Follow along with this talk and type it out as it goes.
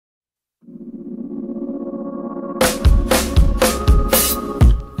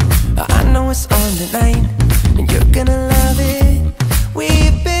what's on tonight, and you're gonna love it.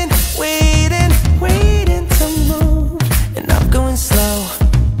 We've been waiting to move, and I'm going slow.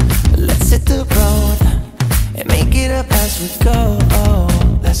 Let's hit the road and make it up as we go.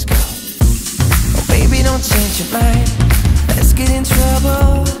 Oh, let's go. Oh, baby, don't change your mind. Let's get in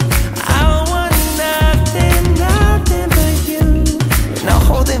trouble. I want nothing but you. No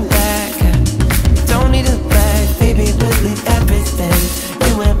holding back. Don't need a bag, baby. We'll leave everything.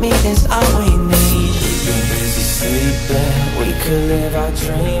 You and me is all we need. We've been busy sleeping. We could live our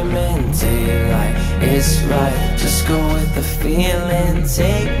dream in daylight. It's right. Just go with the feeling.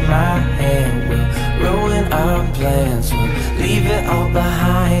 Take my hand. We'll ruin our plans. We'll leave it all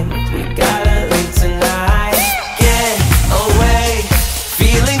behind. We gotta leave tonight. Get away.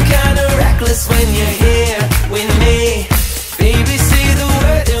 Feeling kinda reckless when you're here with me. Baby, say the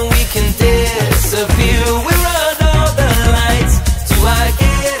word and we can disappear. We run all the lights to our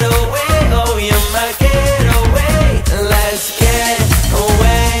getaway. Oh, you're my getaway. Let's get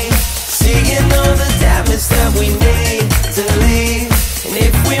away. Seeing all the damage that we need to leave. And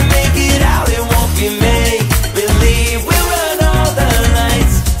if we make it out, it won't be make believe. We run all the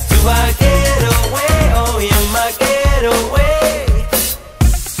lights to our getaway. Oh, you're my getaway.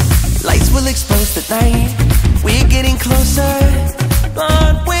 Lights will expose the night. We're getting closer.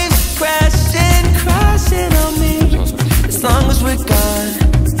 Blonde waves crashing on me. As long as we're gone,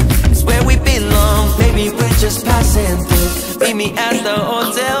 it's where we belong. Maybe we're just passing through. Meet me at the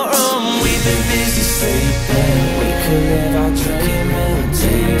hotel room. We've been busy sleeping. We could live our dream in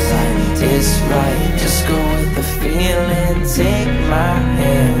daylight. It's right. Just go with the feeling. Take my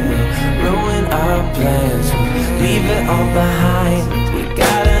hand. We'll ruin our plans. We'll leave it all behind. We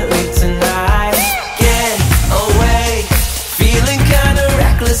gotta leave tonight. Get away. Feeling kinda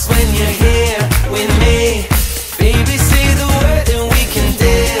reckless when you're here with me. Baby, say the word and we can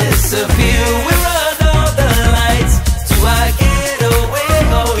disappear. We run all the lights to our getaway.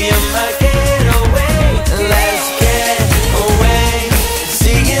 Oh, you're my getaway. Let's get away.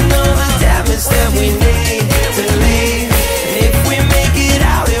 Seeing all the damage that we need to leave. And if we make it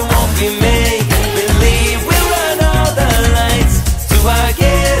out, it won't be make believe. We run all the lights to our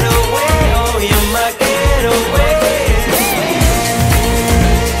getaway. Oh, you're my getaway.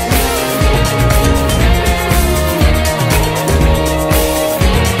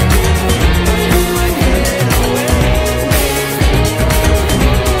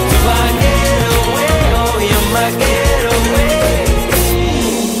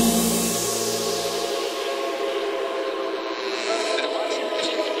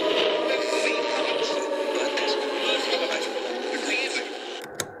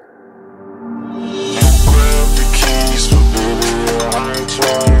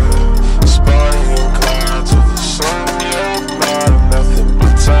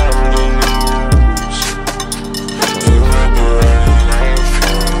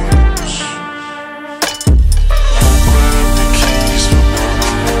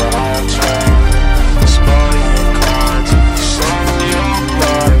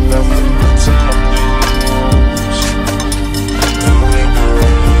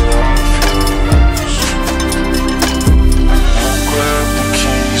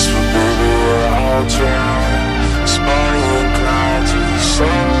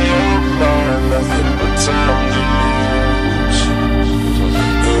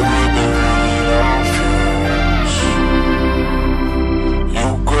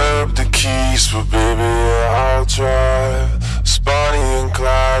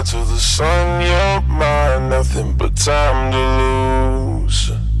 Time to